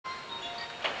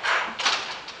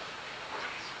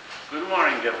Good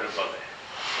morning, everybody.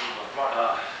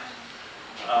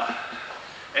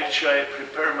 Actually, I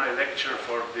prepare my lecture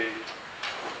for the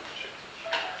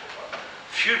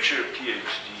future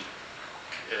PhD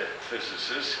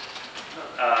physicists,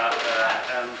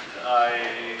 and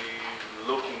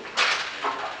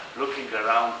looking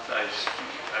around, I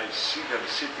see them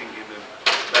sitting in the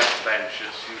back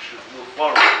benches. You should move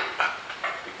forward,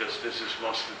 because this is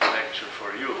mostly the lecture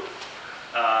for you.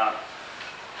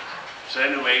 So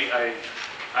anyway,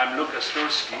 I'm Łukasz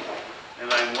Turski,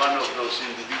 and I'm one of those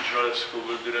individuals who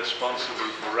will be responsible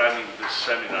for running this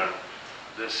seminar,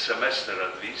 this semester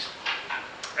at least.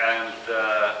 And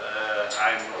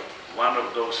I'm one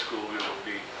of those who will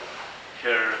be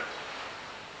here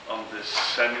on this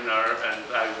seminar, and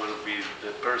I will be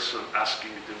the person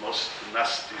asking the most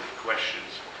nasty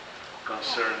questions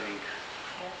concerning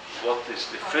what is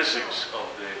the physics of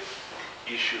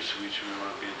the issues which we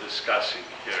will be discussing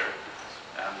here.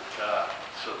 And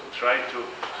so try to,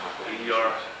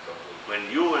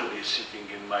 when you will be sitting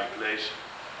in my place,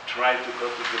 try to go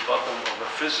to the bottom of the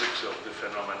physics of the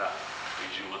phenomena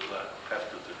which you would have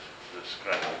to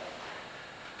describe.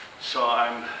 So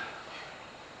I'm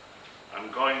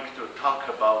going to talk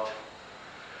about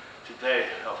today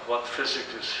of what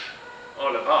physics is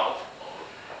all about.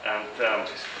 And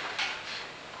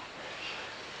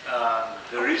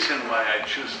the reason why I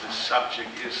choose this subject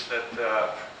is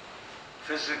that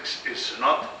physics is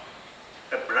not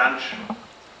a branch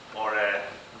or a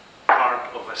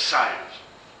part of a science.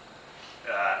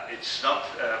 It's not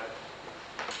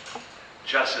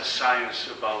just a science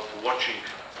about watching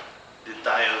the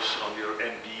dials on your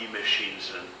MBE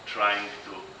machines and trying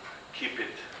to keep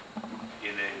it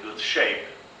in a good shape.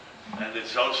 And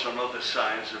it's also not a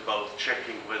science about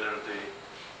checking whether the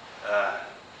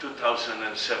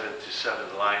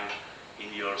 2077 line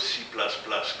in your C++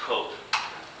 code,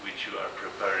 which you are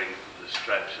preparing to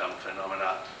describe some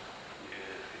phenomena,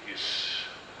 is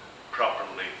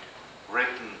properly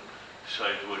written, so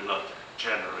it will not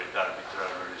generate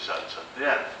arbitrary results at the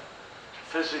end.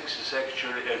 Physics is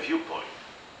actually a viewpoint.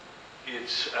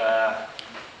 It's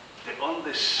the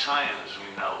only science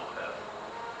we now have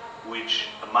which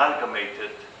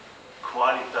amalgamated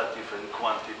qualitative and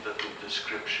quantitative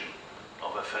description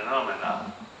of a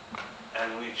phenomena,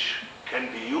 and which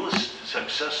can be used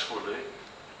successfully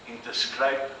in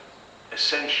describe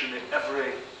essentially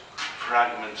every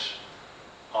fragment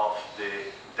of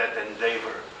that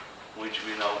endeavor which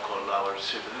we now call our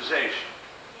civilization.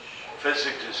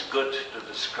 Physics is good to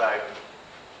describe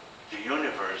the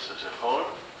universe as a whole.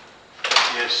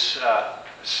 It is a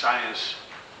science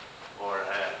or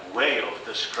a way of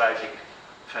describing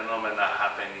phenomena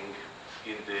happening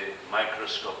in the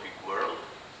microscopic world.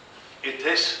 It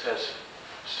is a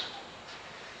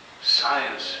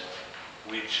science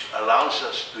which allows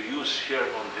us to use here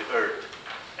on the earth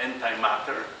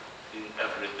antimatter in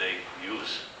everyday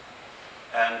use.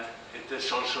 And it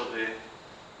is also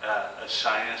a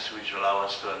science which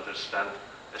allows us to understand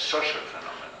a social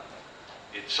phenomena.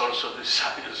 It's also the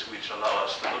science which allows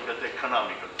us to look at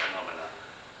economical phenomena.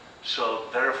 So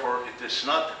therefore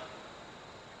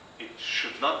it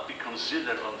should not be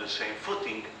considered on the same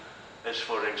footing as,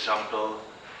 for example,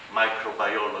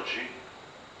 microbiology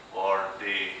or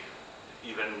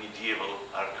even medieval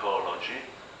archaeology.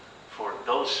 For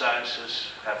those sciences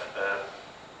have,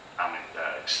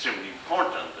 they're extremely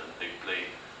important and they play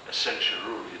essential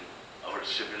role in our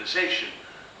civilization,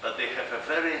 but they have a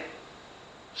very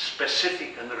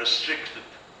specific and restricted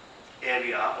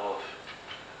area of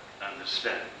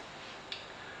understanding.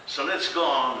 So let's go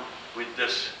on with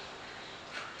this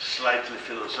slightly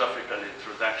philosophical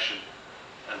introduction,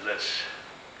 and let's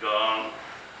go on.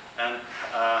 And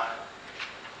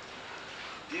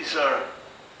these are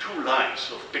two lines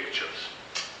of pictures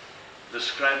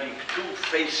describing two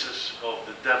phases of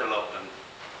the development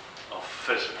of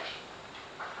physics.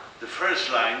 The first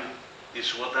line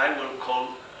is what I will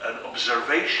call an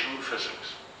observational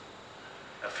physics.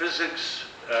 A physics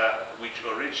which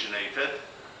originated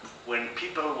when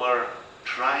people were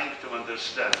trying to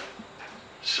understand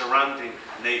surrounding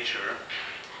nature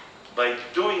by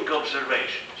doing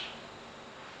observations,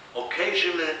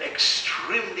 occasionally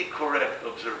extremely correct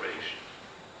observations.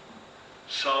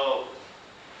 So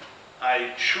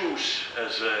I choose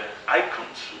as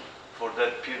icons for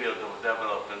that period of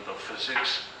development of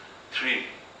physics three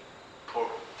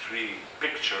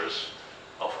pictures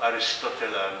of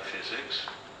Aristotelian physics,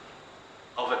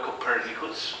 of a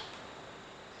Copernicus,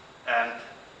 and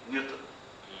Newton.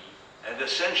 And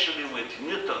essentially with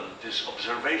Newton, this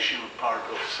observational part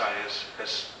of science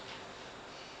has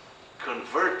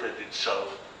converted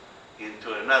itself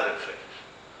into another phase.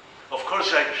 Of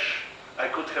course, I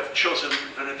could have chosen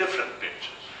very different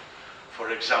pictures.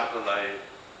 For example, I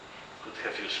could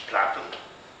have used Plato,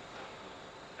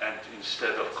 and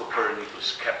instead of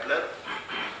Copernicus, Kepler,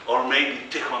 or maybe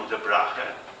Tychon de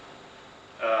Brahe,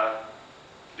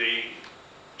 the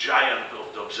giant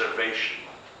of the observation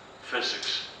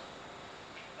physics.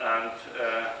 And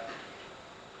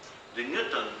the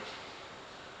Newton,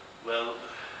 well,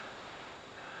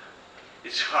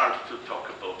 it's hard to talk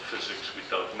about physics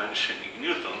without mentioning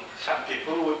Newton. Some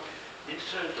people would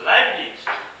insert Leibniz.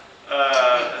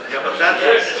 Yeah, but that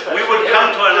we will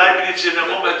come to a Leibniz in a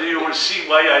moment. You will see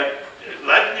why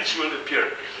Leibniz will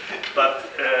appear. But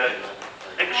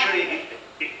actually,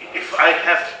 if I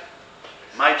have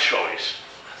my choice,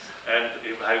 and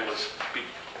if I was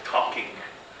talking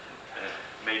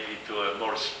maybe to a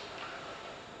more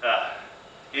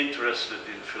interested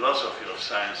in philosophy of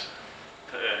science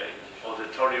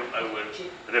auditorium, I will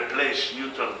replace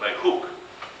Newton by Hooke,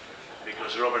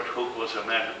 because Robert Hooke was a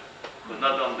man who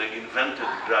not only invented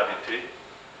gravity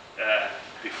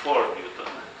before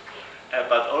Newton,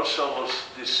 but also was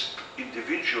this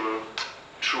individual.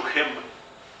 Through him,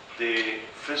 the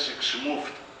physics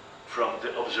moved from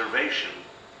the observation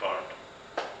part,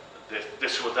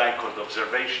 this is what I call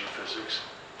observation physics,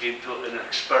 into an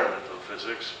experimental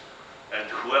physics. And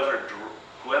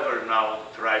whoever now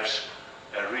drives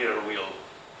a rear-wheel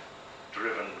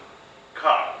driven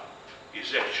car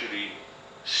is actually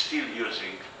still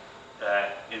using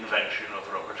invention of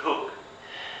Robert Hooke.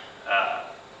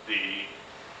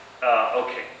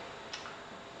 Okay.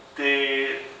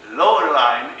 The lower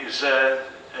line is a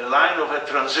line of a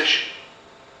transition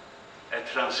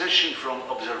from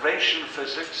observation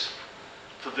physics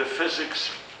to the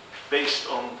physics based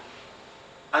on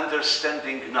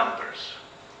understanding numbers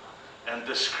and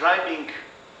describing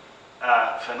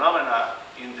phenomena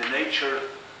in the nature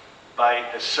by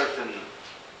a certain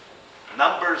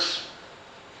numbers,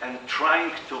 and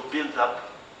trying to build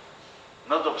up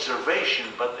not observation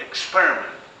but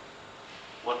experiment.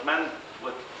 What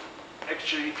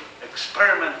actually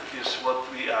experiment is what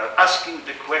we are asking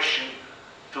the question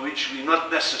to which we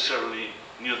not necessarily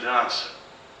knew the answer.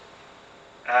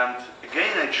 And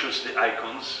again, I choose the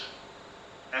icons,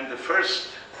 and the first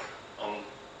on,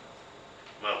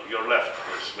 well, your left,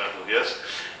 was well, yes,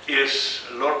 is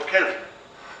Lord Kelvin,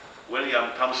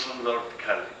 William Thomson Lord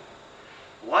Kelvin.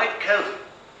 Why Kelvin?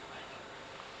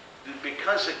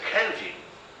 Because a Kelvin,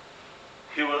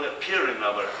 he will appear in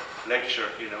our lecture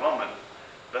in a moment,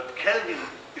 but Kelvin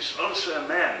is also a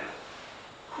man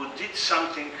who did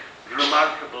something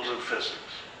remarkable in physics.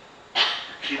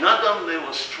 He not only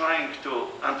was trying to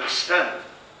understand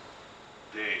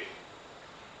the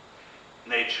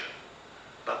nature,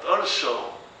 but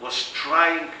also was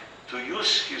trying to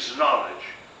use his knowledge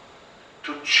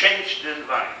to change the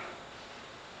environment.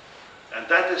 And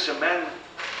that is a man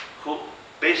who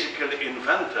basically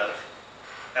invented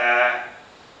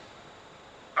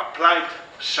applied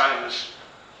science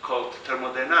called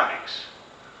thermodynamics,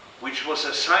 which was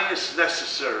a science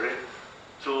necessary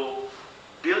to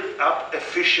build up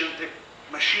efficient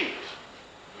machines.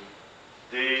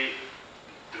 The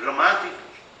dramatic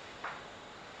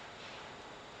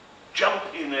jump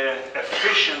in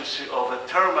efficiency of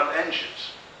thermal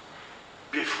engines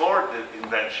before the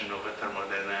invention of a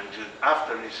thermodynamic engine,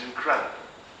 after, is incredible.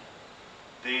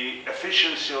 The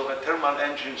efficiency of thermal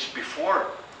engines before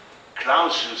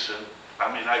Clausius, and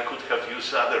I mean, I could have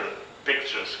used other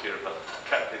pictures here, but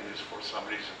Kelvin is for some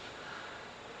reason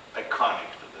iconic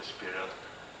to this period.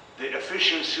 The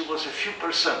efficiency was a few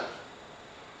percent,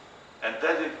 and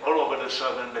then it all of a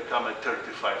sudden became a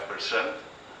 35%.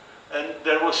 And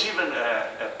there was even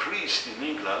a priest in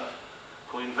England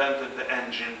who invented the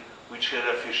engine which had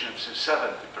efficiency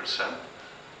 70%,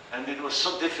 and it was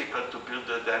so difficult to build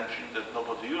that engine that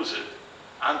nobody used it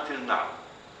until now.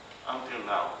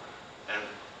 And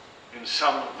in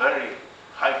some very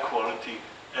high quality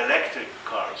electric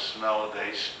cars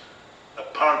nowadays, a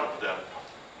part of them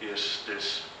is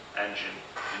this engine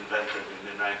invented in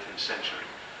the 19th century.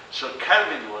 So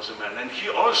Kelvin was a man, and he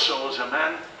also was a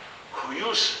man who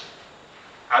used,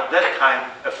 at that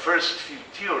time, a first field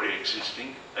theory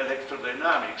existing,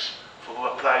 electrodynamics, for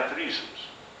applied reasons.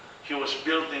 He was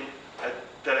building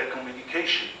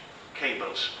telecommunication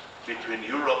cables between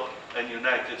Europe and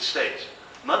United States,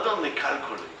 not only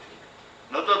calculating,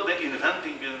 not only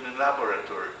inventing in the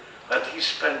laboratory, but he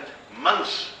spent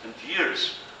months and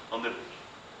years on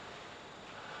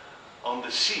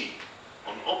the sea,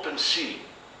 on open sea,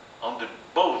 on the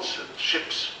boats and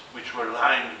ships which were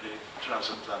lying the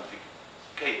transatlantic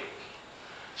cable.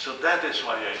 So that is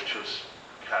why I chose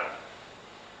Kelvin.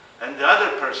 And the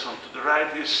other person to the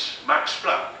right is Max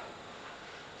Planck.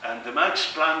 And the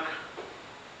Max Planck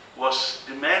was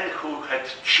the man who had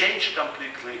changed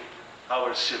completely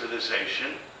our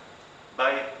civilization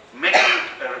by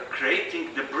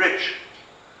creating the bridge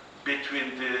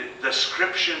between the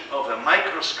description of a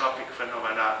microscopic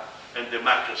phenomena and the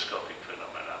macroscopic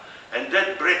phenomena. And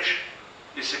that bridge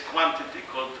is a quantity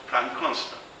called the Planck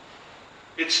constant.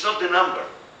 It's not the number.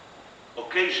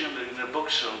 Occasionally in the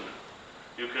books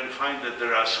you can find that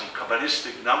there are some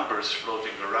Kabbalistic numbers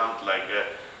floating around, like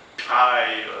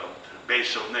pi,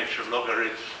 base of nature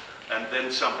logarithm, and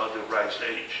then somebody writes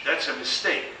h. That's a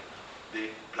mistake. The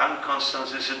Planck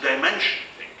constant is a dimension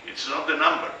thing. It's not the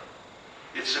number.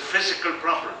 It's a physical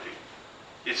property.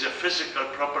 It's a physical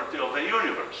property of a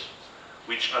universe,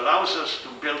 which allows us to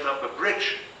build up a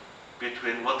bridge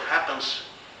between what happens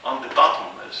on the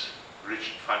bottom, as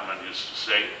Richard Feynman used to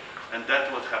say, and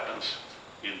that what happens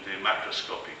in the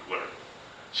macroscopic world.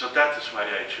 So that is why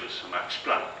I choose Max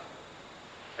Planck.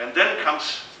 And then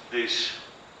comes this,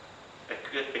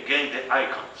 again, the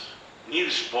icons,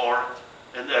 Niels Bohr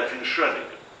and Erwin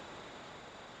Schrödinger.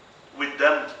 With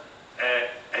them,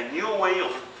 a new way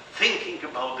of thinking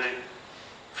about the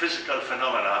physical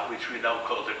phenomena, which we now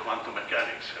call the quantum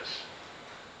mechanics, has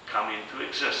come into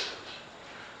existence.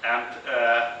 And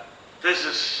this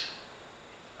is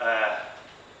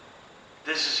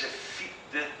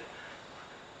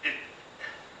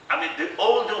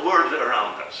all the world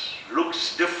around us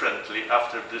looks differently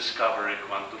after discovering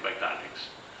quantum mechanics,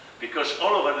 because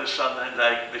all of a sudden,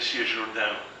 like Monsieur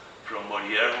Jourdain from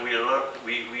Molière,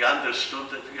 we understood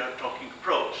that we are talking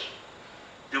prose.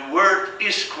 The word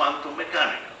is quantum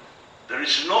mechanical. There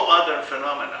is no other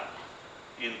phenomena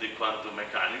in the quantum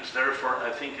mechanics. Therefore,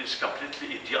 I think it's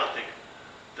completely idiotic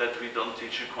that we don't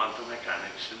teach quantum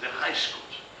mechanics in the high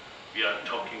schools. We are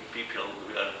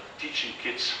teaching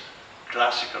kids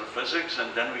classical physics,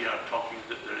 and then we are talking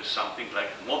that there is something like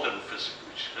modern physics,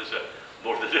 which has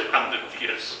more than 100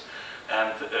 years,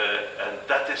 and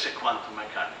that is a quantum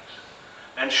mechanics.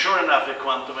 And sure enough, the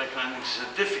quantum mechanics is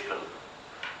a difficult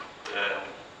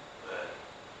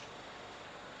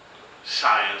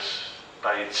science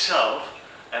by itself,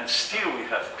 and still we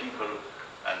have people,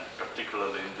 and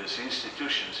particularly in these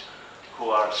institutions, who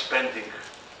are spending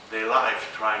their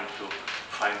life trying to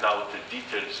find out the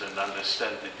details and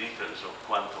understand the details of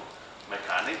quantum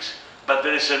mechanics. But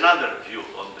there is another view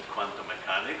on the quantum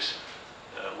mechanics,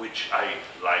 which I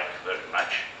like very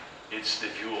much. It's the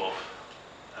view of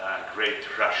a great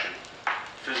Russian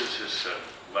physicist,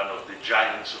 one of the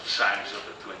giants of science of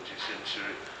the 20th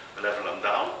century, Lev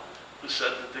Landau, who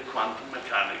said that the quantum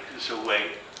mechanics is a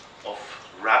way of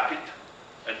rapid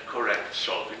and correct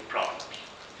solving problems.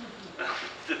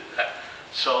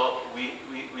 So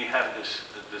we have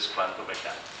this quantum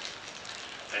mechanics.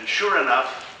 And sure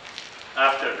enough,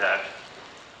 after that,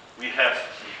 we have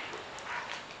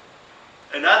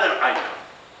another icon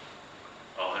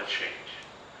of a change.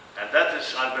 And that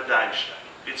is Albert Einstein.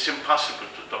 It's impossible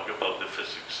to talk about the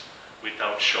physics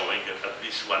without showing at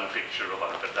least one picture of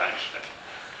Albert Einstein.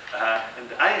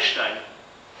 And Einstein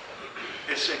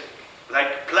is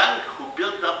like Planck, who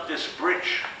built up this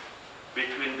bridge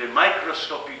between the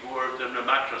microscopic world and the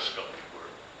macroscopic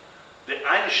world. The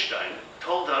Einstein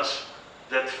told us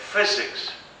that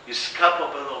physics is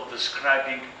capable of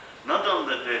describing not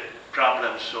only the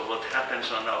problems of what happens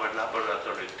on our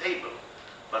laboratory table,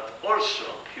 but also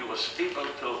he was able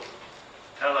to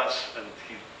tell us, and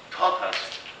he taught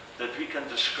us, that we can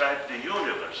describe the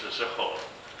universe as a whole,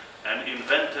 and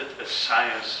invented a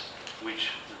science which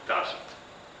does it.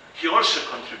 He also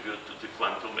contributed to the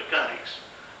quantum mechanics,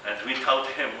 and without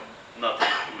him, nothing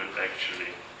will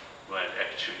actually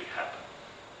happen.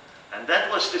 And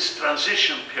that was this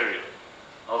transition period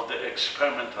of the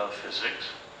experimental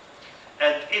physics,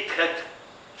 and it had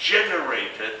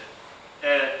generated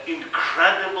an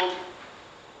incredible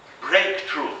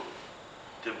breakthrough.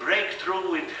 The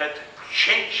breakthrough, it had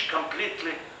changed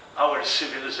completely our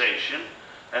civilization,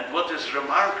 and what is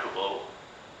remarkable,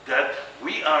 that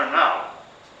we are now,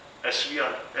 as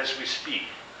we speak,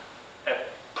 a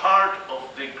part of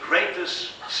the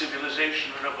greatest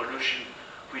civilization revolution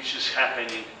which is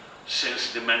happening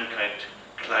since the mankind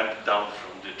climbed down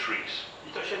from the trees.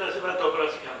 I to się nazywa dobra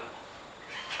zmiana.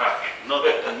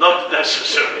 Not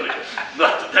necessarily.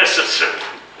 Not necessarily.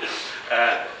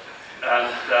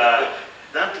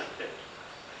 That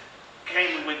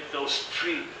came with those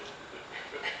three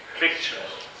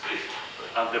pictures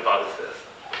on the bottom.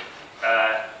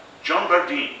 John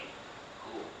Bardeen,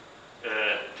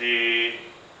 the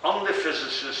only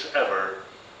physicist ever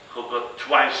who got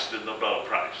twice the Nobel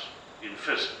Prize in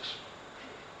physics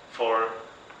for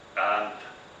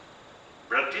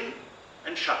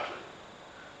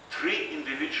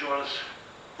individuals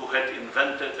who had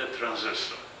invented a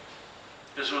transistor.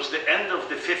 This was the end of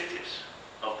the 50s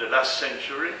of the last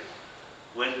century,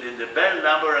 when in the Bell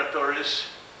laboratories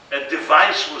a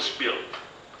device was built.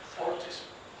 40s.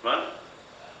 What?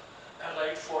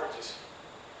 Late 40s.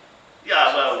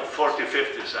 Yeah, well, 40,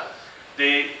 50s.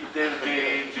 This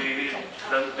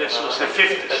was the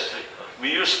 50s.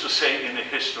 We used to say in the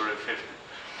history 50.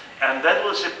 And that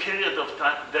was a period of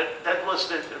time, that was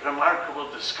the remarkable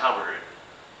discovery.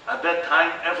 At that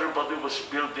time, everybody was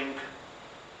building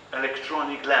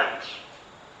electronic lamps.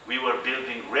 We were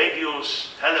building radios,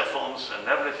 telephones, and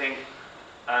everything.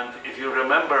 And if you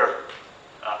remember,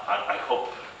 I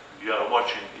hope you are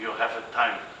watching, you have a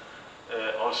time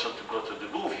also to go to the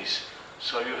movies.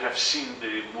 So you have seen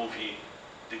the movie,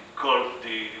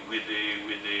 with the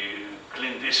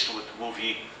Clint Eastwood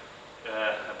movie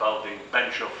about the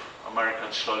bunch of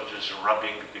American soldiers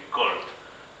robbing the gold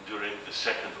during the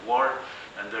Second War.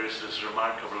 And there is this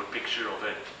remarkable picture of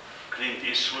a Clint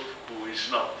Eastwood, who is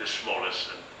not the smallest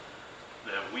and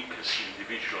the weakest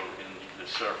individual in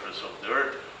the surface of the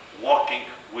earth, walking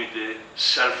with a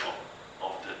cell phone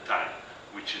of the time,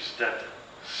 which is that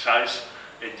size,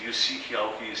 and you see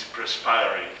how he is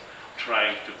perspiring,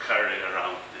 trying to carry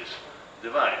around this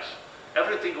device.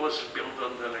 Everything was built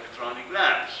on the electronic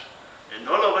lamps. And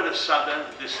all of a sudden,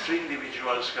 these three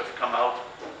individuals have come out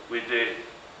with the,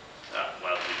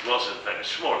 well, it wasn't very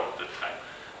small at the time,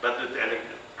 but the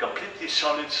completely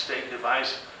solid state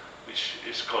device, which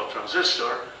is called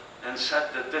transistor, and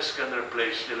said that this can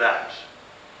replace the lamps.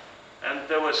 And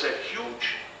there was a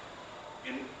huge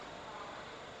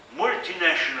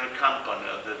multinational company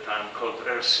at the time called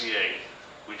RCA,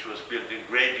 which was building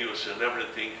radios and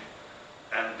everything.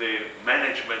 And the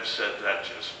management said, that's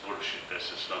just bullshit,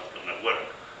 this is not going to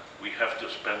work. We have to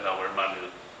spend our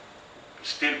money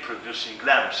still producing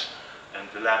lamps and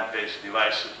the lamp-based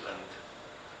devices, and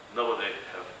nobody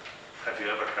have you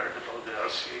ever heard about the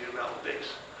RCA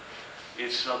nowadays?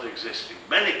 It's not existing.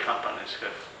 Many companies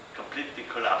have completely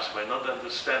collapsed by not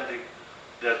understanding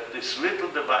that this little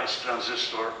device,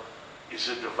 transistor, is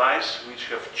a device which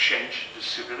have changed the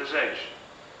civilization.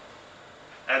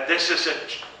 And this is a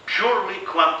purely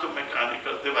quantum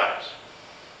mechanical device.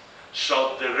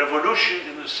 So the revolution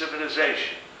in the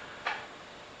civilization,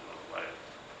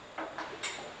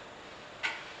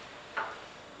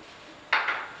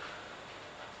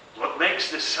 what makes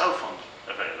the cell phone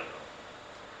available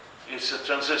is a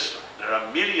transistor. There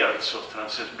are millions of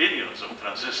billions of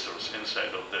transistors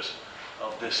inside of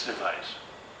this device.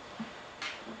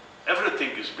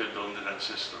 Everything is built on the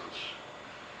transistors.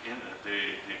 In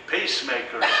the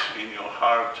pacemakers in your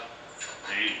heart,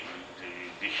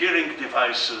 the hearing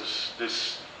devices,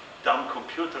 these dumb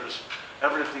computers,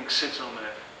 everything sits on the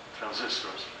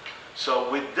transistors. So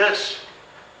with this,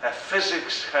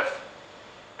 physics have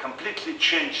completely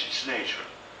changed its nature.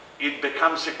 It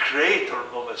becomes a creator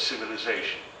of a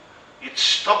civilization. It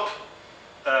stopped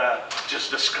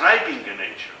just describing a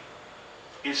nature.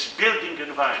 It's building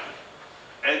environment.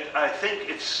 And I think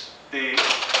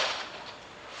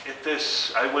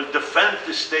I will defend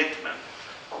the statement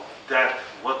that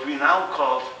what we now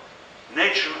call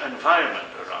natural environment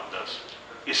around us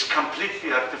is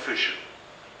completely artificial.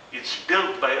 It's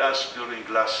built by us during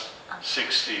the last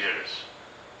 60 years.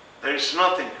 There is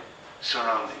nothing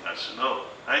surrounding us, no,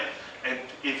 right? And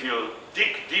if you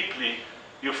dig deeply,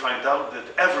 you find out that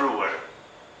everywhere,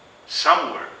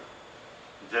 somewhere,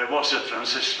 there was a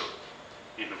transistor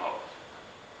involved.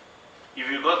 If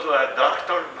you go to a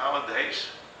doctor nowadays,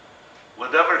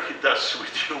 whatever he does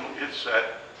with you,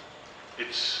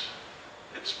 it's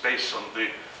based on the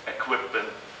equipment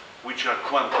which are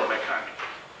quantum mechanical.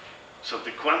 So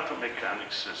the quantum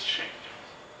mechanics has changed.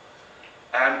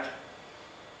 And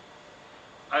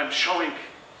I'm showing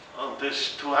on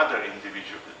this two other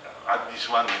individuals, this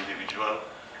one individual,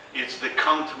 it's the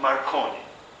Count Marconi,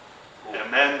 a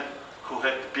man who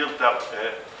had built up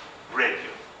a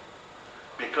radio.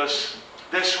 Because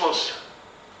this was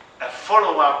a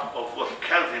follow-up of what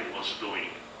Kelvin was doing.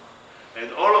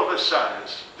 And all of a sudden,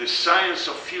 the science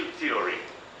of field theory,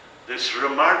 this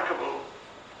remarkable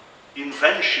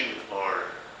invention or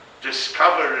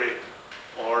discovery,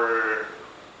 or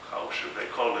how should I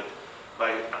call it,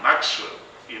 by Maxwell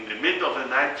in the mid of the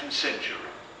 19th century,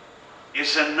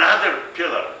 is another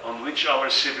pillar on which our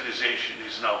civilization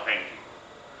is now hanging.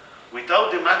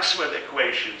 Without the Maxwell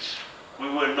equations, we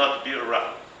will not be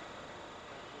around.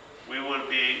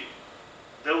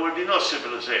 There will be no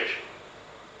civilization.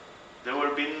 There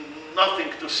will be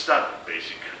nothing to study,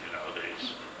 basically,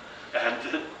 nowadays.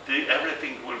 And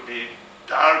everything will be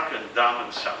dark and dumb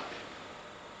and something.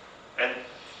 And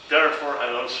therefore,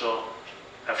 I also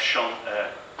have shown a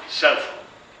cell phone.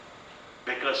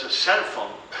 Because a cell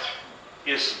phone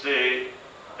is a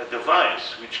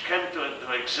device which came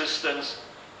into existence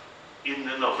in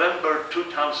November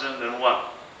 2001,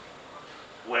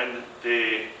 when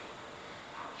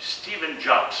Stephen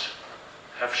Jobs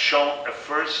have shown a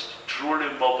first truly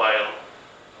mobile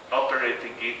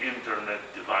operating internet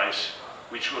device,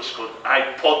 which was called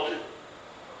iPod.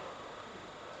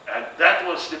 And that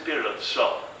was the period.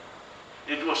 So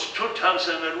it was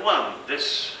 2001.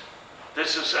 This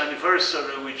is an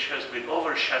anniversary which has been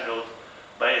overshadowed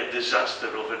by a disaster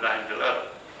of 9/11.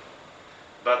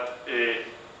 But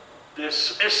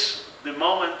this is the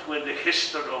moment when the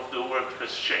history of the world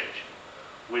has changed.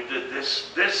 With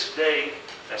this day,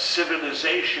 a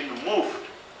civilization moved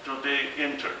to the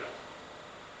internet.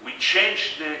 We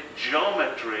changed the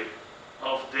geometry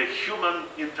of the human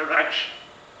interaction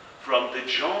from the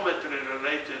geometry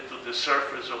related to the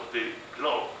surface of the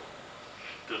globe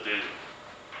to the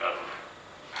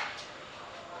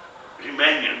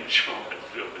Riemannian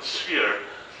geometry of a sphere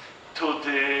to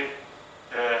the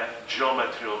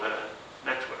geometry of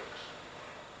networks.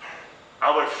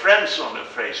 Our friends on the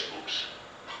Facebooks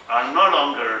are no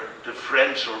longer the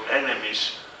friends or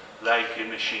enemies like in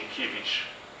the Sienkiewicz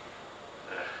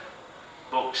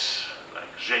books,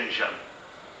 like Zhenjian,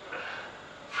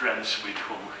 friends with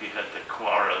whom he had a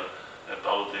quarrel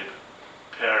about the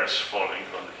pears falling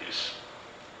on his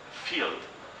field.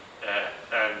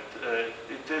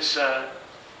 It is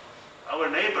our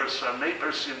neighbors are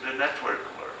neighbors in the network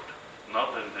world,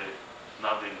 not in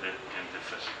the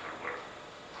physical world.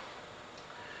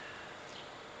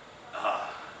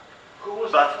 Who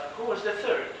was the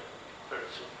third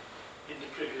person in the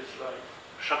previous slide?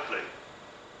 Shockley,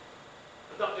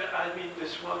 No, I mean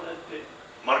this one and the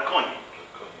Marconi.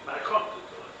 Marconi.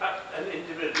 An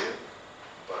individual.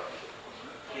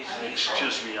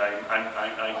 Excuse me, I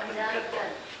couldn't get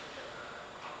one.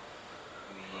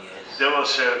 There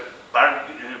was a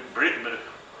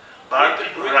Barty,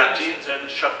 and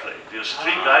Shockley. There's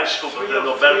three guys who got the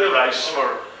Nobel Prize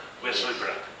for Wesley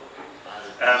Brand.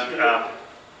 And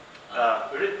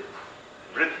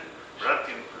Britain.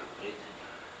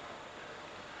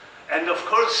 And of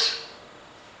course,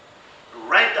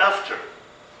 right after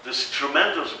this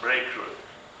tremendous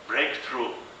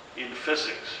breakthrough in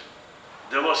physics,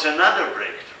 there was another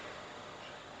breakthrough.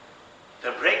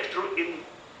 The breakthrough in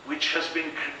which has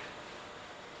been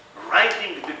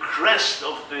riding the crest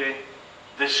of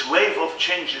this wave of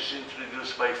changes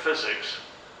introduced by physics,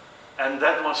 and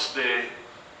that was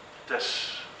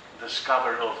this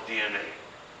discovery of DNA.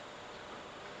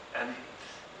 And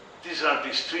these are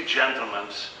these three gentlemen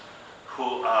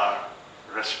who are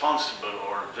responsible,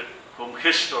 or whom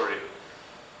history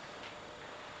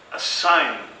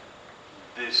assigned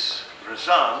this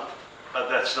result, but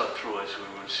that's not true, as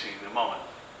we will see in a moment.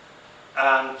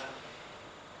 And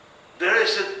there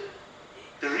is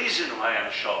the reason why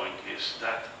I'm showing is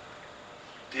that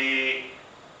the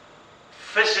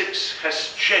physics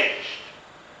has changed,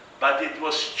 but it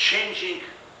was changing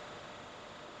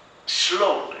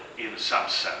slowly in some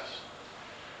sense.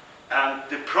 And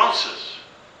the process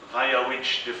via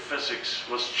which the physics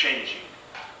was changing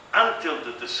until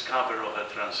the discovery of a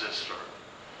transistor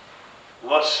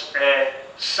was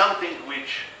something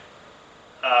which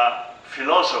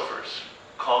philosophers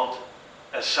called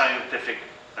a scientific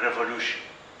revolution.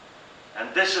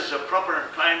 And this is a proper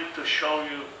time to show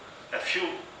you a few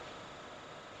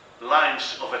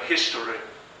lines of a history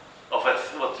of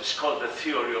what is called the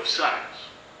theory of science.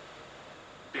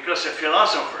 Because the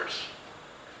philosophers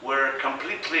were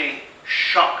completely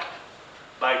shocked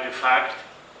by the fact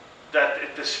that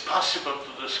it is possible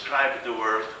to describe the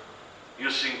world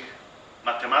using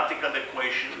mathematical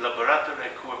equations, laboratory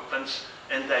equipments,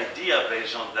 and idea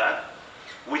based on that,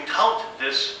 without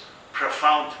this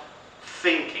profound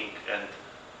thinking and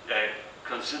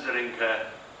considering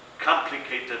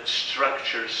complicated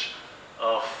structures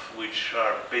of which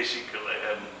are basically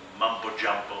a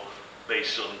mumbo-jumbo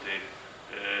based on the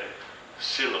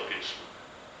syllogism.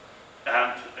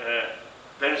 And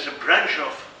there is a branch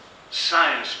of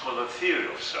science called the theory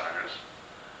of science,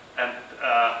 and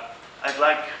I'd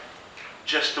like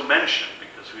just to mention,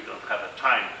 because we don't have a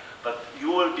time, but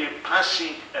you will be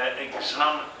passing an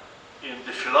exam in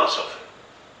the philosophy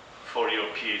for your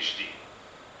PhD.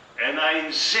 And I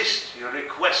insist, you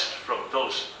request from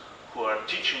those who are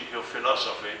teaching you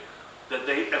philosophy that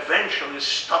they eventually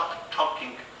stop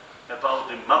talking about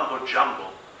the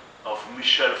mumbo-jumbo of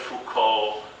Michel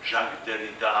Foucault, Jacques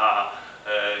Derrida,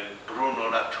 Bruno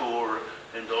Latour,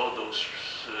 and all those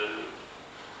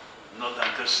not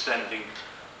understanding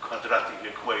quadratic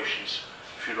equations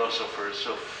philosophers,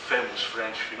 of famous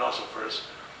French philosophers,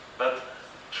 but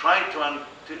try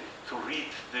to read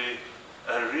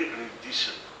a really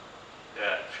decent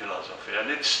philosophy. And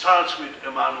it starts with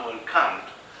Immanuel Kant,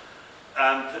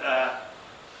 and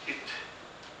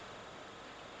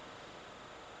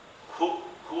who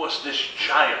was this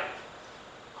giant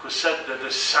who said that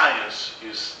the science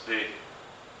is the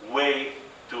way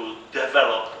to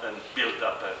develop and build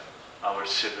up our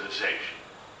civilization.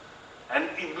 And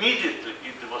immediately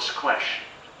it was questioned.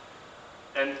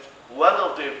 And one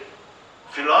of the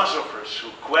philosophers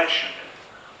who questioned it,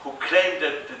 who claimed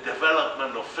that the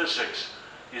development of physics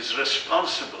is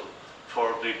responsible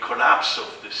for the collapse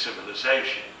of the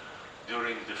civilization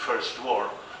during the First War,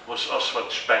 was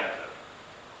Oswald Spengler.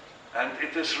 And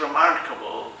it is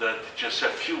remarkable that just a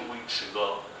few weeks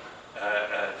ago,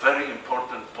 a very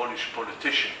important Polish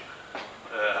politician,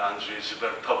 Andrzej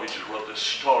Zybertowicz, wrote a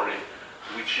story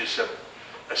which is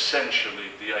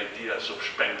essentially the ideas of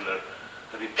Spengler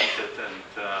repeated, and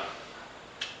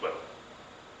well,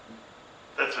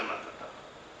 that's another topic.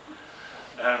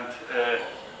 And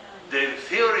the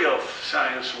theory of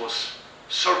science was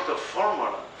sort of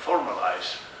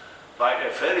formalized by a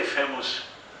very famous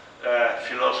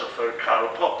philosopher, Karl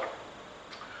Popper,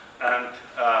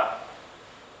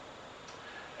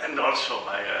 and also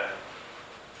by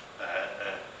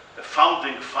a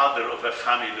founding father of a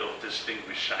family of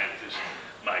distinguished scientists,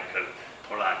 Michael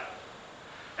Polanyi.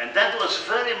 And that was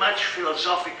very much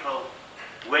philosophical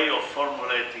way of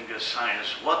formulating a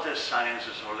science, what a science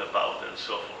is all about, and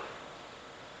so forth.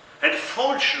 And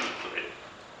fortunately,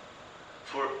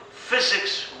 for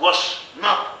physics was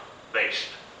not based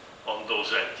on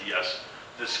those ideas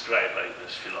described by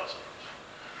these philosophers.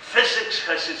 Physics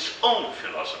has its own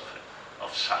philosophy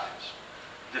of science.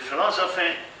 The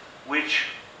philosophy which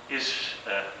is,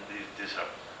 these are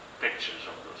pictures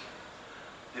of those.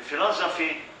 The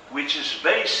philosophy which is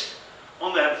based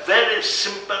on a very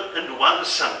simple and one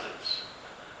sentence.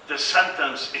 The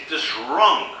sentence, it is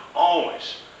wrong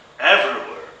always,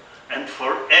 everywhere, and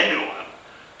for anyone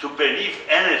to believe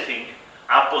anything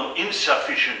upon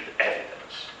insufficient evidence.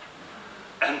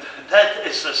 And that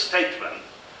is a statement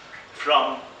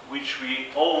from which we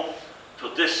owe to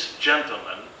this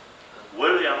gentleman,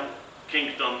 William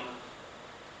Kingdon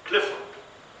Clifford.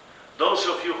 Those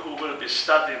of you who will be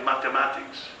studying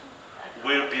mathematics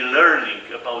will be learning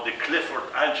about the Clifford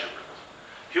algebra.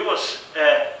 He was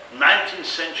a 19th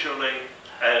century,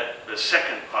 the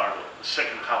second half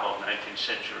of 19th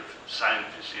century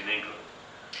scientist in England.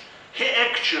 He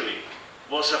actually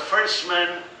was the first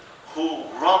man who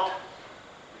wrote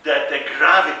that the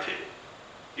gravity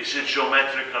is a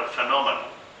geometrical phenomenon.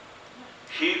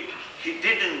 He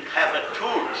didn't have a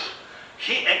tools.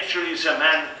 He actually is a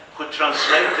man who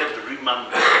translated Riemann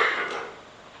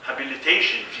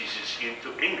habilitation thesis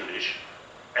into English,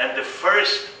 and the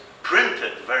first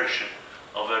printed version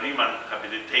of a Riemann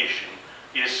habilitation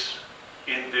is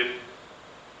in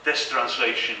this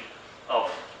translation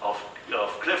of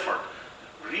Clifford.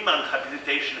 Riemann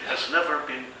habilitation has never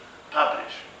been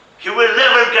published. He will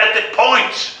never get the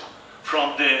points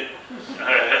from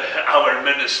our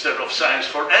Minister of Science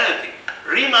for anything.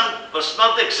 Riemann was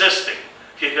not existing.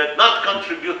 He had not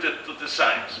contributed to the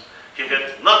science. He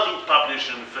had nothing published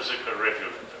in Physical Review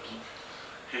Letters.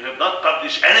 He had not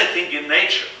published anything in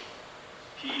Nature.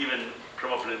 He even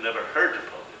probably never heard about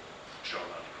it, Journal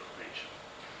of Nature.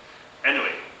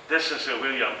 Anyway, this is a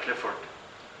William Clifford,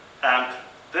 and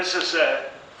this is a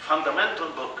fundamental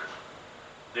book,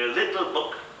 the little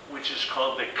book which is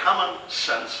called The Common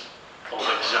Sense of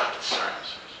Exact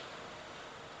Sciences.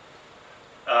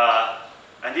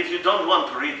 And if you don't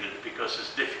want to read it because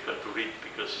it's difficult to read,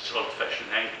 because it's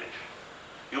old-fashioned English,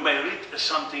 you may read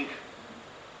something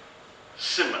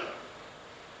similar.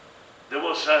 There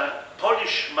was a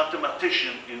Polish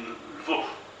mathematician in Lwów,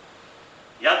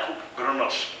 Jakub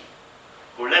Bronowski,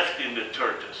 who left in the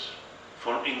 30s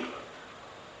for England.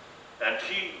 And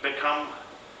he became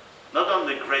not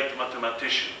only a great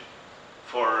mathematician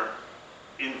for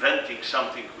inventing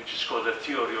something which is called the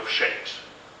theory of shapes,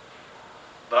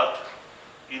 but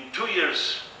in 2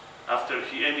 years after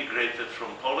he emigrated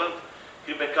from Poland,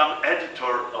 he became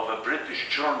editor of a British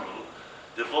journal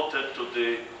devoted to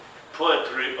the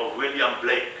poetry of William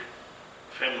Blake,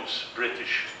 famous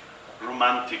British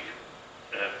romantic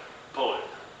poet.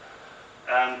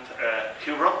 And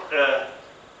he wrote a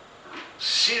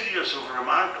series of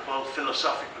remarkable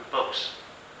philosophical books.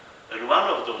 And one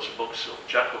of those books of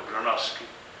Jakub Bronowski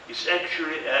is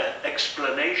actually an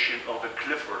explanation of a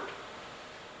Clifford,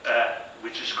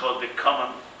 which is called The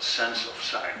Common Sense of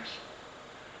Science.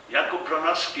 Jakub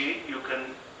Bronowski, you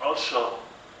can also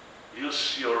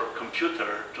use your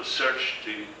computer to search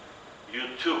the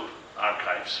YouTube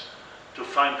archives to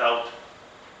find out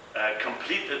a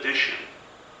complete edition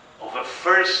of a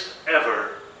first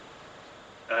ever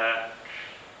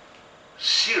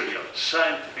serial,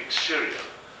 scientific serial,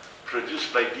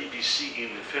 produced by BBC in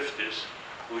the 50s,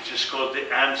 which is called The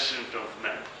Ancient of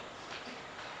Men.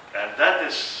 And that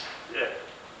is,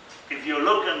 if you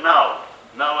look at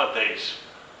nowadays,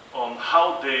 on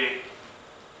how the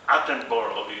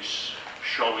Attenborough is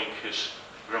showing his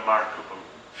remarkable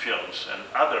films and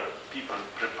other people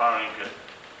preparing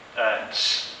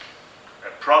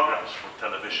programs for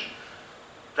television,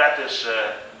 that is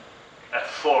a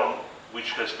form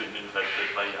which has been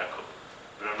invented by Jakob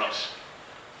Bronowski.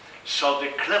 So the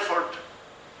Clifford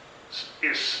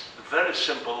is a very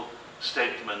simple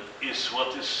statement, is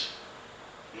what is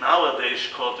nowadays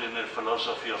called in the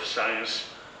philosophy of science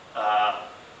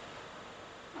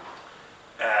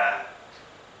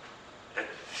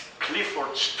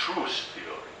Clifford's truth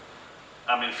theory.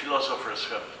 I mean, philosophers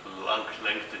have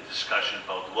lengthy discussion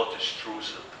about what is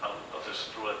truth, and what is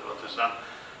true and what is not.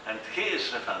 And he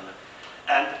is defending.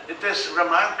 And it is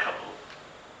remarkable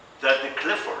that the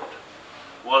Clifford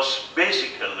was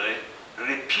basically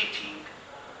repeating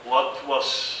what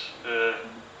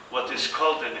is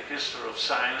called in the history of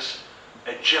science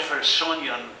a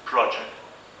Jeffersonian project.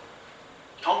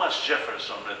 Thomas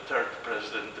Jefferson, the third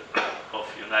president of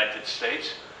the United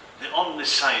States, the only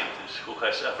scientist who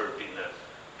has ever been a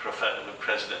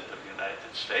president of the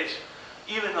United States,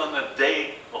 even on the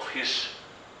day of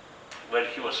where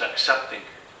he was accepting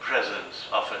president's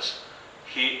office,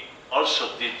 he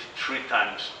also did 3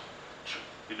 times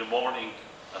in the morning,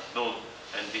 at noon,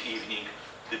 and the evening,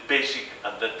 the basic,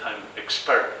 at that time,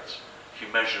 experiments.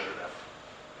 He measured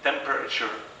temperature,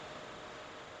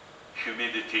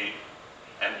 humidity,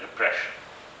 and the pressure,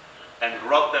 and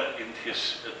wrote them in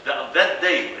his, that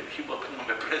day when he became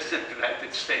the President of the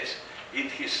United States, in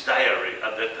his diary.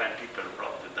 At that time people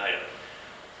wrote the diary.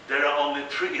 There are only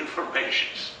 3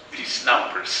 informations, these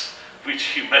numbers, which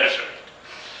he measured.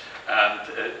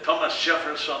 And Thomas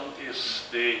Jefferson is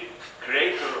the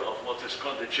creator of what is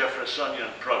called the Jeffersonian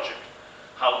project,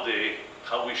 how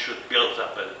we should build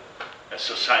up a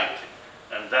society.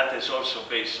 And that is also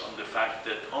based on the fact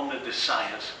that only the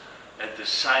science, and the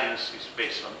science is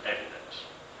based on evidence.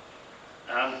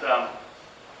 And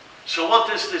so what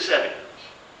is this evidence?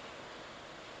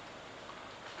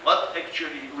 What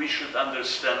actually we should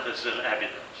understand as an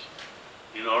evidence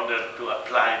in order to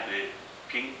apply the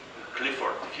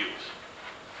Clifford views?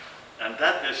 And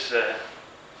that is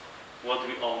what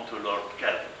we owe to Lord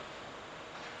Kelvin.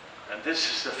 And this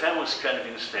is the famous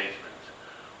Kelvin statement.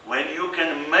 When you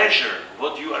can measure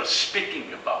what you are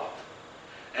speaking about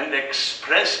and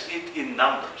express it in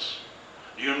numbers,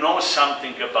 you know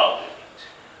something about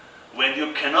it. When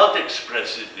you cannot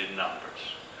express it in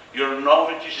numbers, your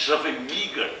knowledge is of a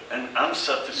meager and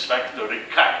unsatisfactory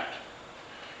kind.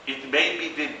 It may be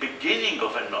the beginning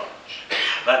of a knowledge,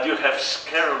 but you have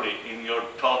scarcely in your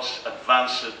thoughts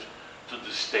advanced it to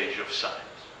the stage of science.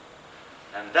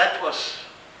 And that was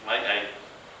why I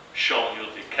showed you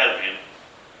the Kelvin,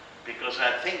 because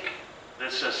I think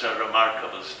this is a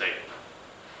remarkable statement.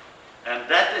 And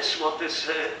that is what is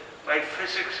why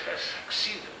physics has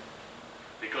succeeded.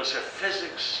 Because in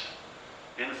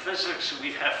physics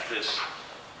we have this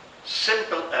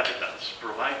simple evidence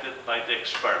provided by the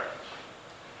experiments.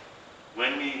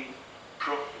 When we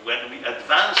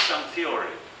advance some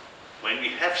theory, when we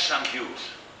have some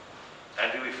views,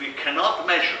 and if we cannot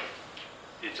measure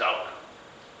its outcome,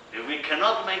 if we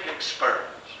cannot make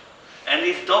experiments, and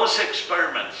if those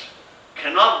experiments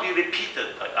cannot be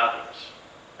repeated by others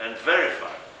and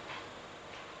verified,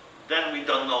 then we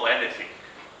don't know anything.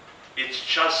 It's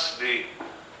just the,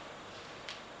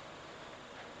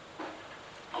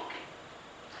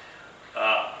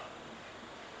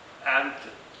 and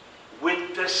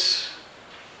with this,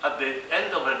 at the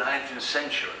end of the 19th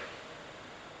century,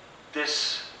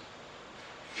 this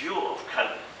view of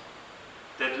Kelvin,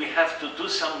 that we have to do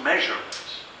some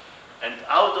measurements, and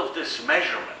out of these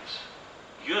measurements,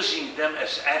 using them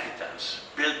as evidence,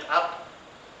 build up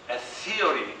a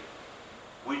theory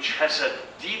which has a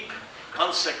deep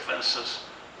consequences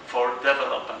for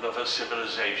development of a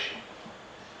civilization,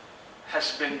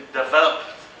 has been developed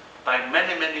by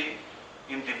many, many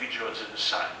individuals in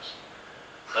science.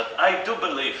 But I do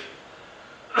believe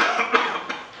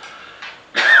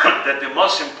that the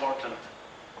most important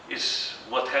is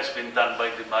what has been done by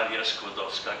the Maria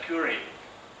Skłodowska-Curie.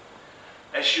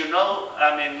 As you know,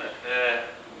 I mean,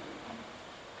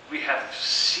 we have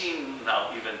seen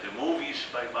now even the movies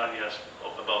by Maria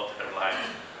about her life.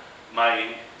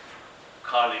 My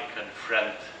colleague and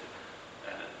friend,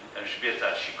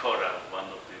 Elżbieta Sikora, one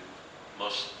of the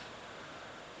most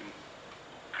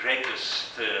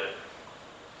greatest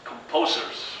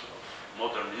composers of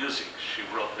modern music. She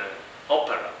wrote an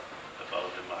opera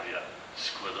about the Maria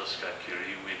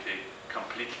Skłodowska-Curie with a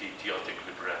completely idiotic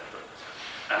libretto.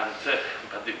 And,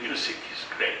 but the music is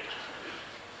great.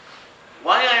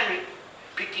 Why I'm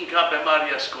picking up a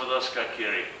Maria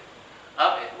Skłodowska-Curie?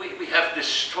 We have this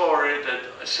story that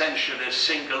essentially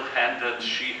single-handed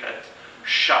she had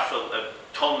shuffled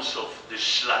tons of the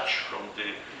sludge from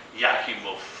the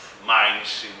Yakimov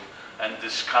mines and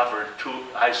discovered two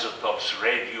isotopes,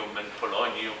 radium and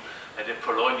polonium. And the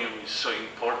polonium is so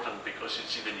important because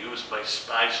it's even used by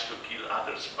spies to kill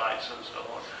other spies and so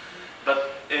on.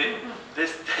 But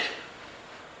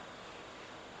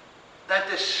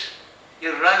that is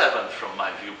irrelevant from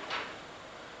my viewpoint.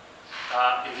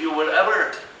 If you will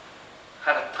ever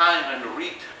have a time and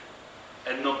read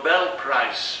a Nobel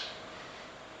Prize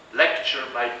lecture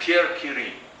by Pierre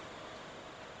Curie,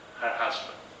 her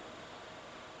husband,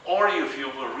 or if you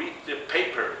will read the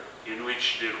paper in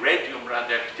which the radium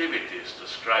radioactivity is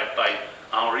described by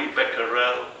Henri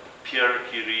Becquerel, Pierre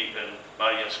Curie, and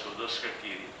Maria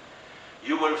Skłodowska-Curie,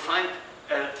 you will find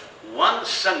one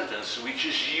sentence which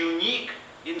is unique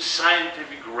in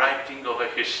scientific writing of a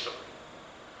history.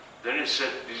 There is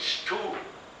these two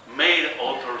male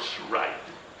authors write,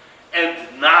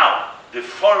 and now the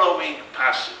following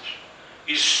passage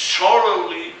is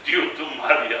solely due to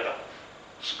Maria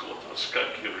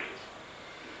Skłodowska-Curie.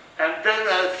 And there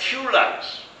are a few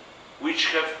lines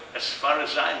which have, as far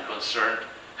as I'm concerned,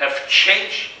 have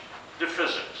changed the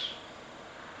physics.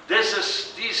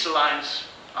 These lines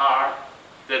are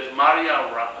that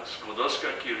Maria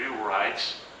Skłodowska-Curie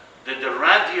writes that the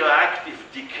radioactive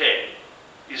decay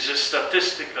is a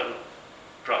statistical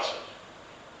process.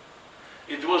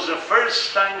 It was the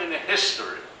first time in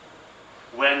history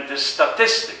when the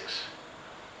statistics,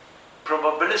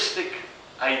 probabilistic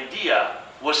idea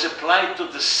was applied to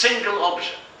the single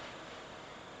object.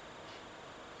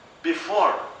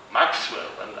 Before Maxwell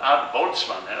and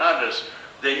Boltzmann and others,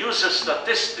 they used a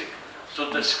statistic to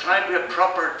describe the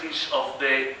properties of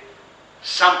the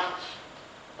samples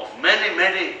of many,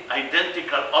 many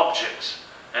identical objects.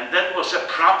 And that was a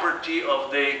property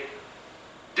of the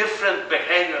different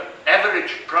behavior,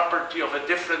 average property of a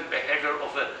different behavior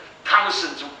of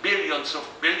thousands of billions of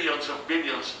billions of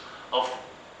billions of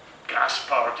gas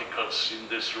particles in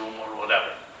this room or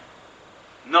whatever.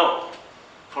 No,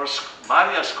 for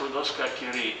Maria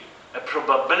Skłodowska-Curie, a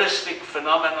probabilistic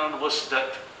phenomenon was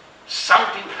that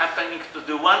something happening to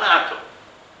the one atom,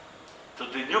 to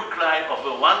the nuclei of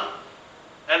a one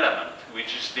element,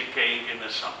 which is decaying in a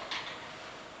sample.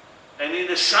 And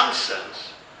in some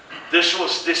sense, this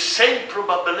was the same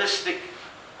probabilistic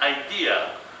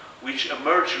idea which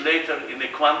emerged later in the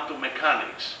quantum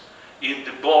mechanics, in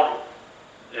the Bohr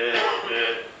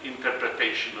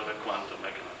interpretation of a quantum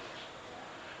mechanics.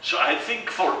 So I think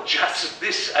for just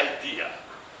this idea,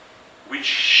 which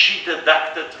she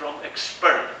deducted from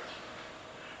experiments,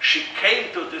 she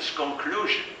came to this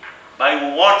conclusion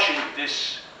by watching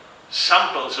these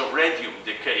samples of radium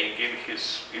decaying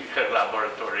in her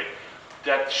laboratory,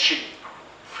 that she,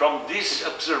 from these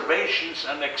observations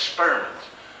and experiments,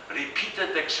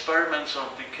 repeated experiments on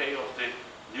decay of the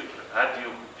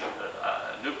radium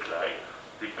nuclei,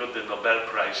 they got the Nobel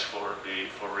Prize for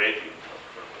radium.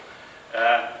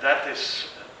 That is,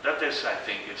 I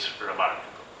think, is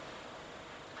remarkable.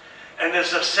 And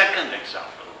as a second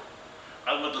example,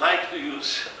 I would like to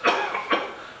use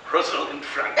Rosalind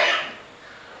Franklin.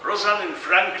 Rosalind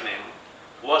Franklin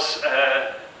was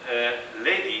a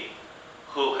lady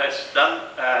who has done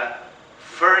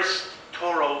first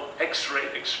thorough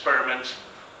X-ray experiments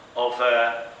of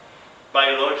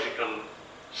biological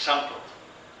samples.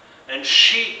 And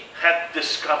she had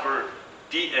discovered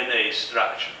DNA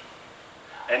structure.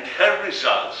 And her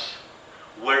results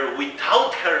were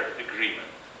without her agreement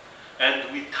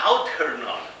and without her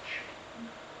knowledge,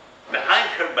 behind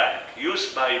her back,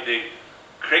 used by the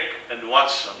Crick and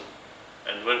Watson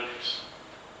and Wilkes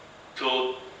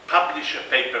to publish a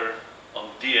paper on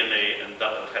DNA and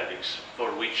double helix,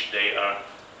 for which they are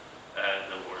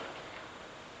awarded.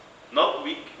 No,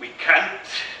 we can't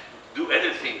do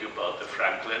anything about the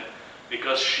Franklin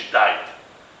because she died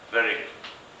very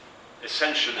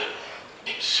essentially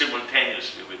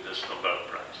simultaneously with this Nobel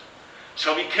Prize.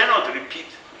 So we cannot repeat,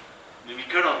 we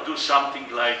cannot do something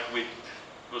like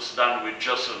was done with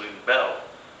Jocelyn Bell,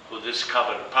 who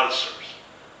discovered pulsars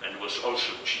and was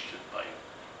also cheated by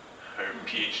her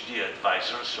PhD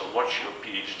advisor, so watch your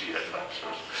PhD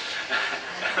advisors.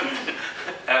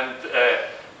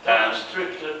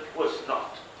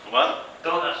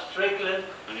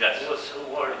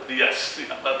 Yes,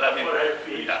 yeah, but I mean, For her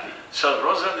PhD. yeah. So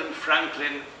Rosalind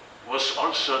Franklin was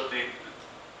also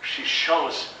she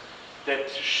shows that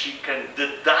she can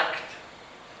deduct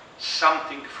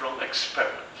something from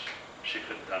experiments. She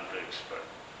can run the experiment.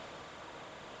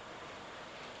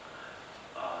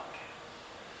 Okay.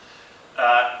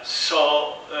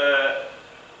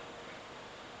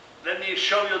 Let me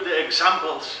show you the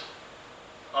examples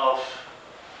of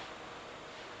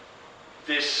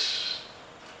this.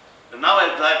 Now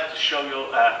I'd like to show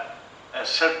you a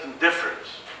certain difference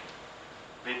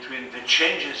between the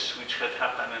changes which had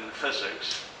happened in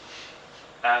physics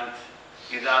and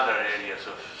in other areas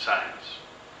of science.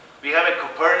 We have a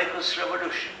Copernicus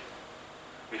revolution,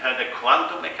 we had a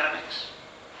quantum mechanics,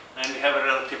 and we have a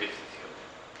relativity theory.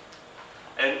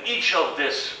 And each of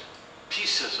these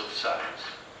pieces of science,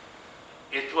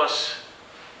 it was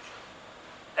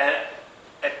a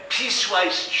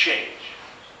piecewise change.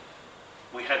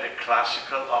 We had a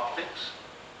classical optics,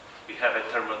 we have a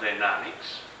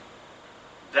thermodynamics,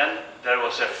 then there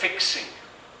was a fixing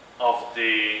of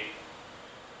the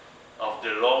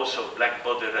laws of black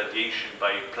body radiation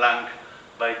by Planck,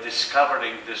 by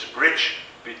discovering this bridge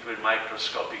between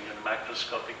microscopic and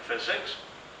macroscopic physics.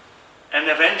 And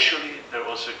eventually there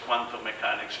was a quantum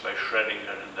mechanics by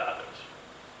Schrödinger and others.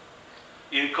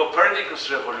 In Copernicus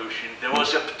revolution, there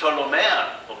was a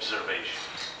Ptolemaic observation,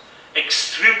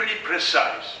 extremely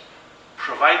precise,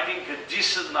 providing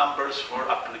decent numbers for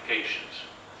applications.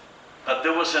 But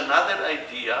there was another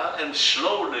idea, and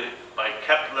slowly by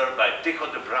Kepler, by Tycho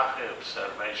de Brahe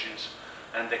observations,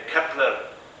 and the Kepler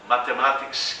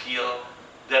mathematics skill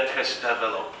that has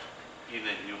developed in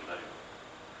a new way.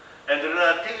 And the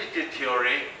relativity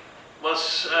theory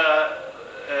was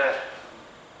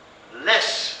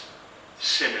less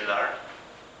similar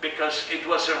because it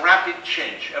was a rapid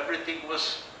change. Everything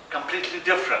was completely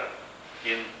different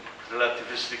in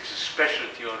relativistic special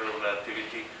theory of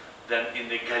relativity than in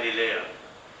the Galilean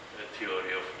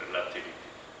theory of relativity.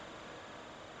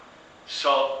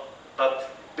 So,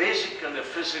 but basically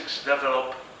physics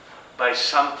developed by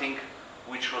something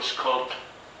which was called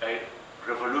a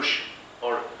revolution,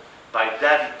 or by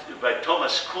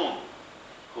Thomas Kuhn,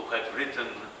 who had written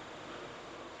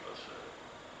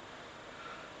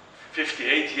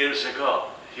 58 years ago,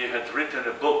 he had written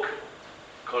a book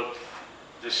called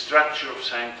The Structure of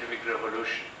Scientific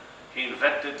Revolution. He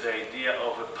invented the idea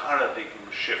of a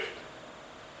paradigm shift,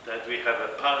 that we have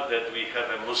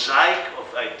a mosaic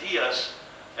of ideas,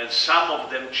 and some of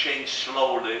them change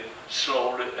slowly,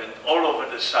 and all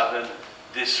of a sudden,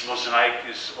 this mosaic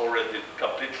is already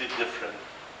completely different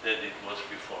than it was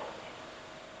before.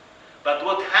 But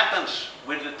what happens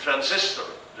with the transistor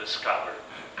discovery,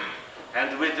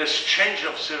 and with this change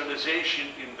of civilization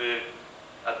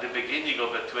at the beginning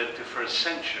of the 21st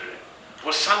century,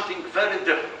 was something very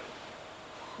different.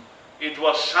 It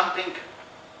was something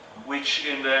which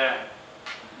in a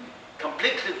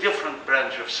completely different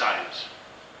branch of science,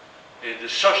 in the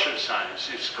social science,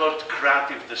 is called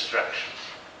creative destruction.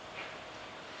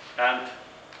 And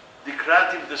the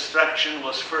creative destruction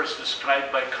was first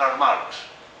described by Karl Marx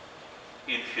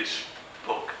in his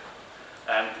book,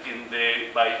 and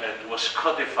it was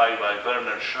codified by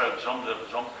Werner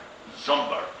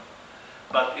Zomber.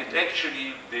 But it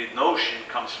actually, the notion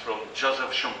comes from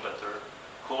Joseph Schumpeter,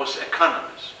 who was an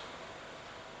economist.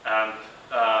 And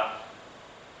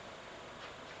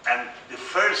the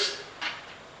first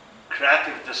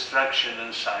creative destruction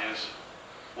in science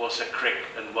was a Crick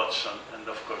and Watson, and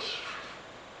of course,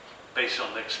 based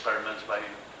on the experiments by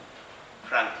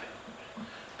Franklin.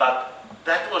 But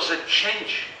that was a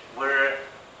change where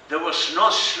there was no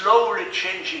slowly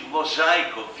changing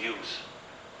mosaic of views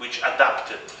which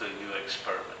adapted to a new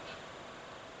experiment.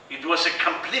 It was a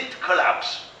complete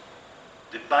collapse.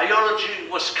 The biology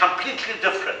was completely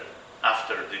different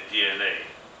after the DNA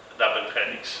double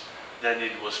helix than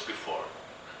it was before.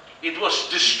 It was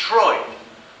destroyed,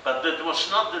 but that was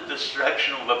not the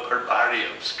destruction of the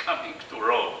barbarians coming to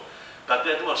Rome, but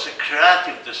that was a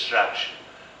creative destruction,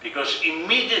 because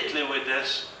immediately with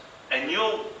this, a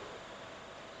new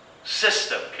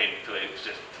system came to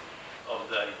exist of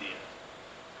the idea.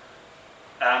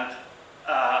 And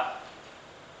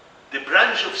the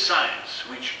branch of science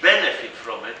which benefit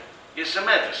from it is the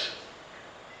medicine.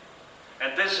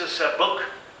 And this is a book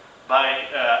by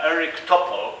Eric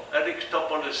Topol. Eric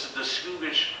Topol is a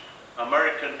distinguished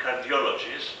American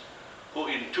cardiologist who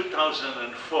in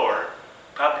 2004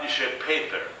 published a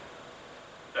paper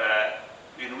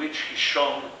in which he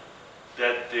shown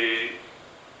that the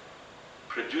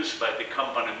produced by the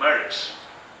company Merck's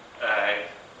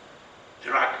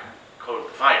drug called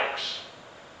Vioxx,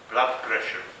 blood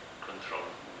pressure control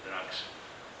drugs,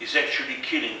 is actually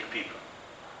killing people.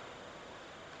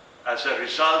 As a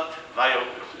result,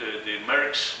 the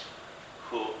Merckx,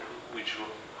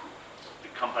 the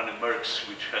company Merckx,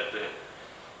 which had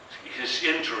his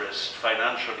interest,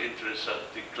 financial interest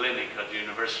at the clinic at the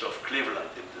University of Cleveland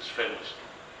in this famous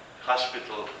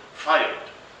hospital, fired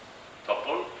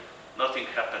Topol. Nothing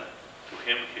happened to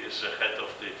him. He is the head of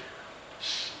the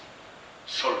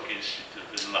Salk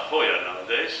Institute in La Jolla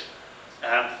nowadays.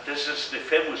 And this is the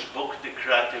famous book, The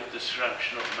Creative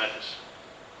Destruction of Medicine.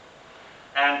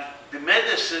 And the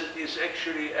medicine is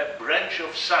actually a branch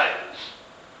of science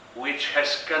which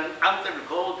has can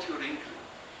undergo during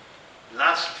the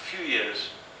last few years,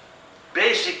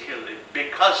 basically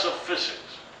because of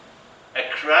physics, a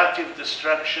creative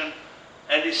destruction,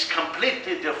 and is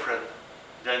completely different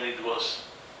than it was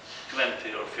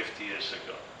 20 or 50 years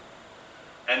ago.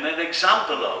 And an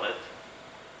example of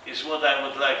it is what I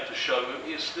would like to show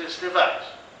you, is this device.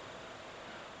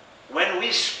 When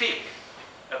we speak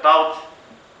about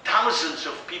thousands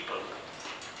of people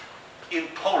in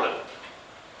Poland,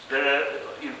 there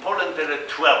are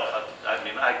 12, I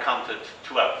mean, I counted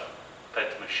 12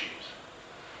 PET machines.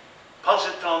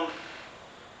 Positron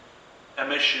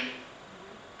emission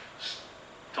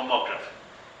tomography.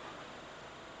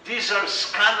 These are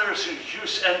scanners which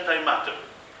use antimatter.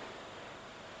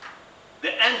 The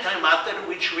antimatter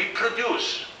which we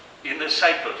produce in the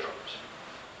cyclotrons.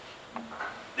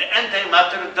 The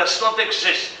antimatter does not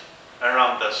exist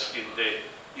around us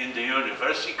in the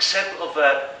universe, except of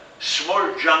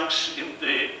small chunks in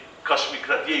the cosmic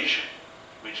radiation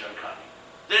which are coming.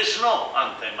 There is no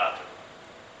antimatter.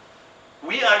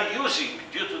 We are using,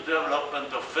 due to the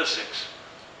development of physics,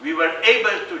 we were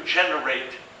able to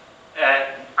generate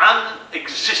an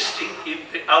unexisting in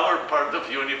our part of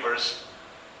the universe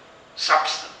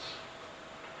substance,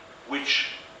 which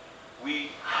we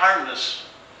harness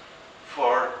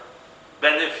for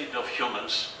benefit of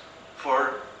humans,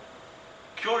 for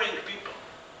curing people.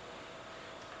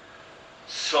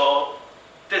 So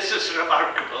this is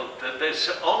remarkable that there's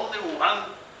only one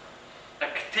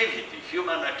activity,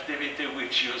 human activity,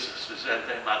 which uses this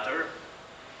antimatter.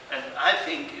 And I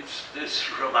think it's this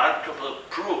remarkable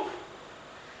proof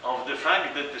of the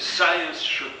fact that the science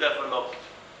should develop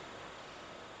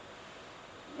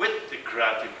with the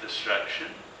creative destruction,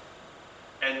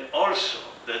 and also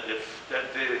that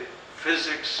the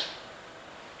physics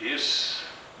is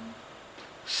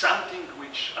something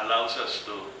which allows us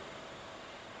to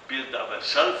build up a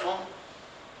cell phone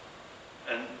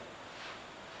and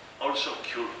also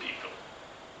cure people.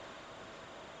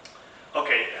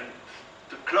 Okay, and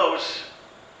to close,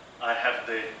 I have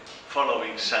the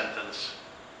following sentence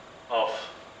of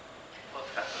what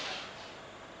happened.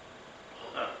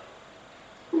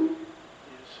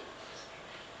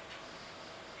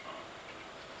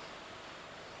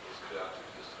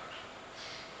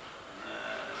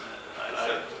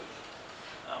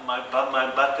 My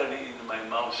battery in my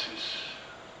mouse is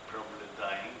probably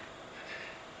dying.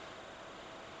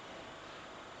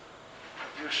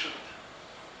 You should.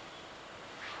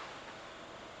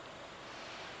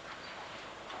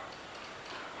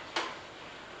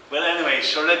 Well, anyway,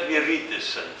 so let me read this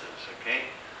sentence, okay?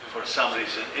 For some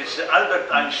reason. It's the Albert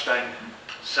Einstein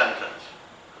sentence.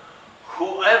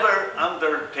 Whoever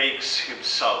undertakes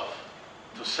himself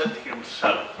to set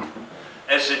himself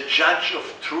as a judge of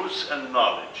truth and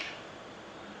knowledge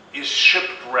is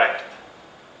shipwrecked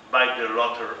by the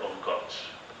laughter of gods.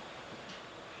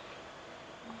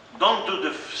 Don't do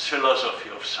the philosophy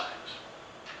of science.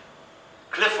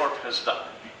 Clifford has done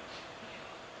it.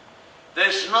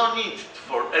 There's no need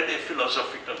for any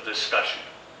philosophical discussion.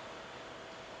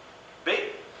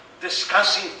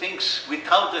 Discussing things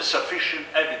without the sufficient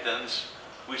evidence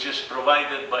which is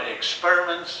provided by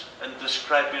experiments and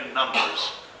describing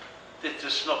numbers, there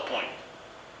is no point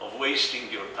of wasting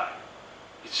your time.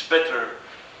 It's better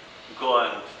go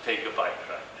and take a bike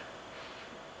ride.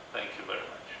 Thank you very much.